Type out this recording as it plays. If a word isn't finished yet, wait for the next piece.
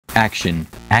Action.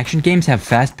 Action games have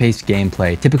fast-paced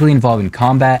gameplay, typically involving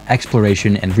combat,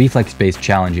 exploration, and reflex-based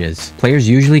challenges. Players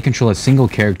usually control a single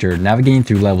character, navigating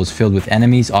through levels filled with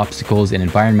enemies, obstacles, and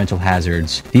environmental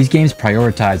hazards. These games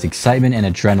prioritize excitement and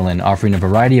adrenaline, offering a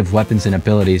variety of weapons and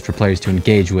abilities for players to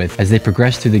engage with as they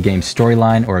progress through the game's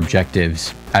storyline or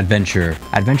objectives. Adventure.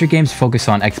 Adventure games focus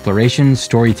on exploration,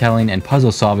 storytelling, and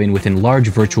puzzle solving within large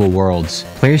virtual worlds.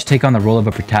 Players take on the role of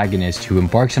a protagonist who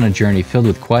embarks on a journey filled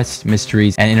with quests,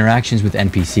 mysteries, and interactions with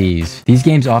NPCs. These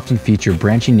games often feature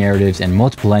branching narratives and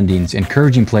multiple endings,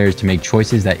 encouraging players to make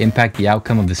choices that impact the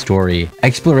outcome of the story.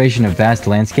 Exploration of vast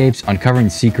landscapes, uncovering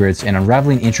secrets, and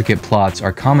unraveling intricate plots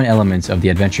are common elements of the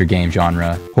adventure game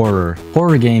genre. Horror.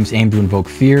 Horror games aim to invoke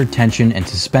fear, tension, and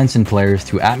suspense in players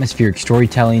through atmospheric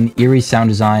storytelling, eerie sound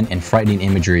design, and frightening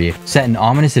imagery. Set in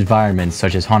ominous environments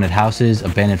such as haunted houses,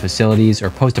 abandoned facilities, or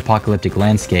post-apocalyptic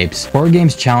landscapes, horror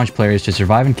games challenge players to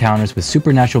survive encounters with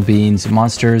supernatural beings,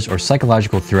 monsters, or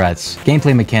psychological threats.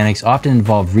 Gameplay mechanics often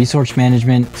involve resource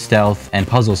management, stealth, and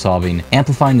puzzle solving,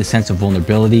 amplifying the sense of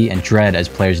vulnerability and dread as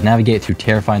players navigate through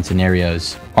terrifying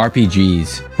scenarios.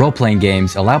 RPGs. Role-playing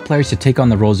games allow players to take on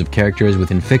the roles of characters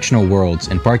within fictional worlds,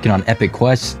 embarking on epic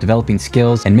quests, developing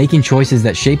skills, and making choices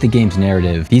that shape the game's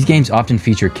narrative. These games often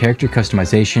feature character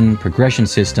customization, progression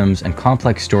systems, and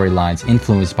complex storylines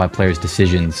influenced by players'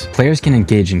 decisions. Players can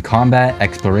engage in combat,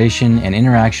 exploration, and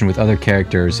interaction with other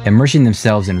characters, immersing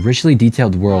themselves in richly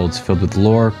detailed worlds filled with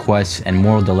lore, quests, and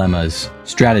moral dilemmas.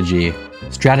 Strategy.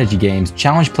 Strategy games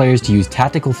challenge players to use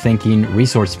tactical thinking,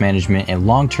 resource management, and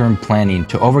long-term planning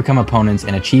to overcome opponents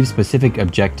and achieve specific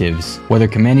objectives. Whether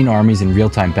commanding armies in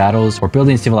real-time battles or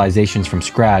building civilizations from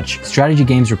scratch, strategy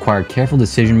games require careful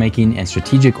decision-making and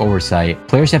strategic oversight.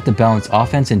 Players have to balance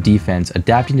offense and defense,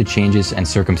 adapting to changes and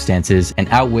circumstances, and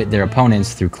outwit their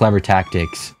opponents through clever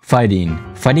tactics. Fighting.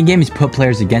 Fighting games put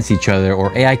players against each other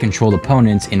or AI-controlled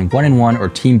opponents in one-on-one or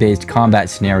team-based combat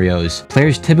scenarios.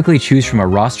 Players typically choose from a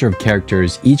roster of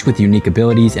characters, each with unique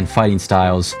abilities and fighting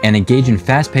styles, and engage in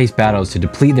fast-paced battles to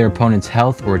deplete their opponent's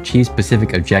health or achieve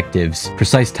specific objectives.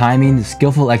 Precise timing,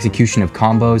 skillful execution of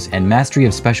combos, and mastery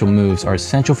of special moves are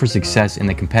essential for success in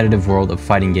the competitive world of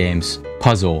fighting games.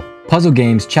 Puzzle. Puzzle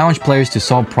games challenge players to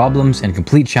solve problems and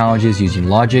complete challenges using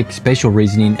logic, spatial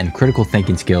reasoning, and critical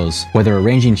thinking skills. Whether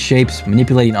arranging shapes,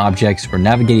 manipulating objects, or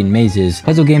navigating mazes,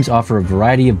 puzzle games offer a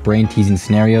variety of brain-teasing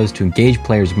scenarios to engage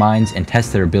players' minds and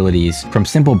test their abilities. From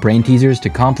simple brain teasers to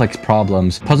complex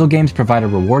problems, puzzle games provide a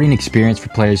rewarding experience for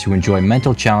players who enjoy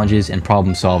mental challenges and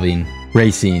problem solving.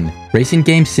 Racing. Racing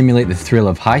games simulate the thrill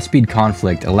of high-speed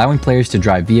conflict, allowing players to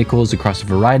drive vehicles across a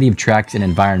variety of tracks and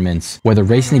environments. Whether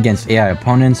racing against AI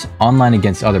opponents, online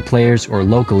against other players, or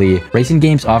locally, racing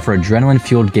games offer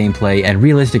adrenaline-fueled gameplay and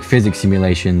realistic physics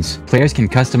simulations. Players can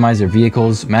customize their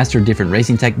vehicles, master different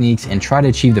racing techniques, and try to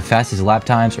achieve the fastest lap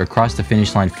times or cross the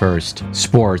finish line first.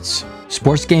 Sports.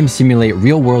 Sports games simulate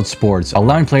real-world sports,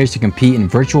 allowing players to compete in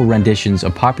virtual renditions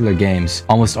of popular games,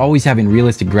 almost always having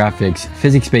realistic graphics,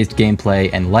 physics-based gameplay,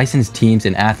 and licensed teams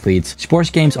and athletes. Sports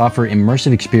games offer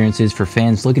immersive experiences for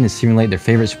fans looking to simulate their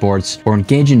favorite sports or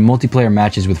engage in multiplayer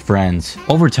matches with friends.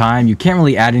 Over time, you can't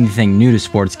really add anything new to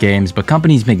sports games, but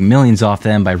companies make millions off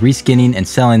them by reskinning and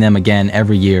selling them again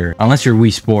every year, unless you're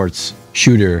Wii Sports.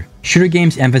 Shooter. Shooter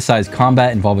games emphasize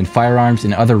combat involving firearms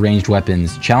and other ranged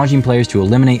weapons, challenging players to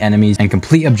eliminate enemies and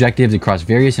complete objectives across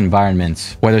various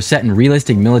environments. Whether set in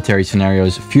realistic military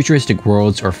scenarios, futuristic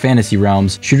worlds, or fantasy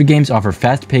realms, shooter games offer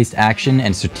fast-paced action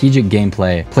and strategic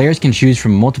gameplay. Players can choose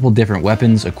from multiple different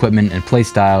weapons, equipment, and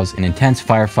playstyles in intense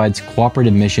firefights,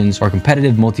 cooperative missions, or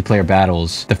competitive multiplayer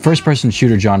battles. The first-person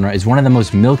shooter genre is one of the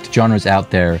most milked genres out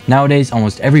there. Nowadays,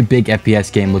 almost every big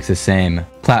FPS game looks the same.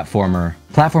 Platformer.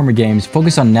 Platformer games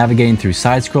focus on navigating through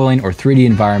side-scrolling or 3D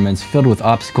environments filled with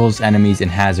obstacles, enemies, and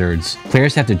hazards.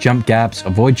 Players have to jump gaps,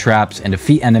 avoid traps, and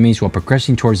defeat enemies while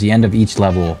progressing towards the end of each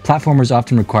level. Platformers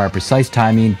often require precise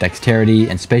timing, dexterity,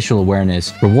 and spatial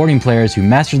awareness, rewarding players who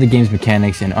master the game's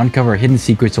mechanics and uncover hidden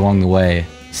secrets along the way.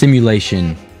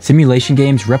 Simulation. Simulation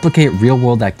games replicate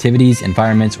real-world activities,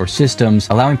 environments, or systems,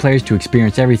 allowing players to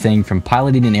experience everything from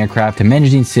piloting an aircraft to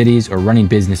managing cities or running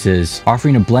businesses.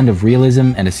 Offering a blend of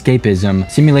realism and escapism,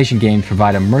 simulation games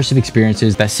provide immersive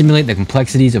experiences that simulate the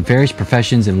complexities of various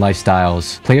professions and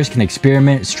lifestyles. Players can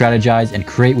experiment, strategize, and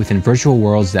create within virtual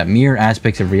worlds that mirror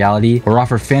aspects of reality or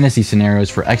offer fantasy scenarios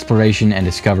for exploration and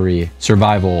discovery.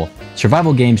 Survival.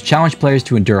 Survival games challenge players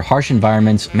to endure harsh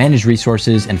environments, manage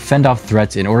resources, and fend off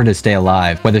threats in order to stay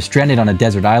alive. Whether stranded on a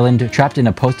desert island, trapped in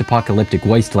a post-apocalyptic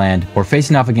wasteland, or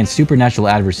facing off against supernatural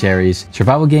adversaries,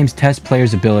 survival games test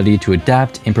players' ability to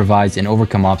adapt, improvise, and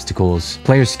overcome obstacles.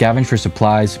 Players scavenge for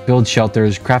supplies, build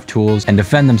shelters, craft tools, and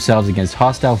defend themselves against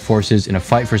hostile forces in a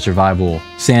fight for survival.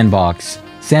 Sandbox.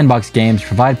 Sandbox games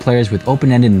provide players with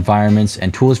open-ended environments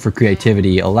and tools for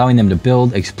creativity, allowing them to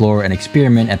build, explore, and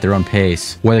experiment at their own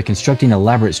pace. Whether constructing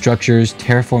elaborate structures,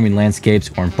 terraforming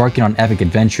landscapes, or embarking on epic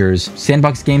adventures,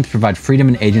 sandbox games provide freedom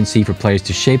and agency for players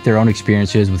to shape their own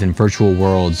experiences within virtual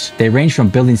worlds. They range from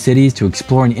building cities to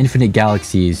exploring infinite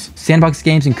galaxies. Sandbox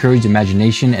games encourage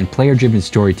imagination and player-driven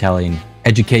storytelling.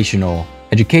 Educational.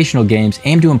 Educational games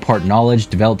aim to impart knowledge,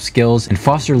 develop skills, and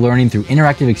foster learning through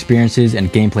interactive experiences and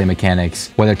gameplay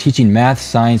mechanics. Whether teaching math,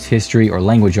 science, history, or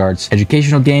language arts,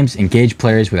 educational games engage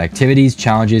players with activities,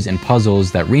 challenges, and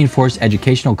puzzles that reinforce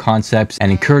educational concepts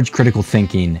and encourage critical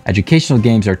thinking. Educational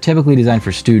games are typically designed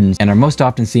for students and are most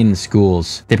often seen in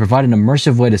schools. They provide an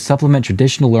immersive way to supplement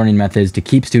traditional learning methods to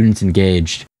keep students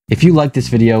engaged. If you like this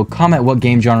video, comment what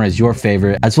game genre is your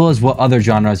favorite, as well as what other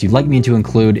genres you'd like me to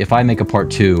include if I make a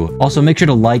part 2. Also, make sure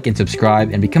to like and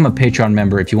subscribe and become a Patreon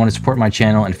member if you want to support my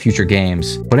channel and future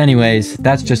games. But anyways,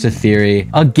 that's just a theory,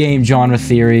 a game genre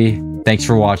theory. Thanks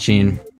for watching.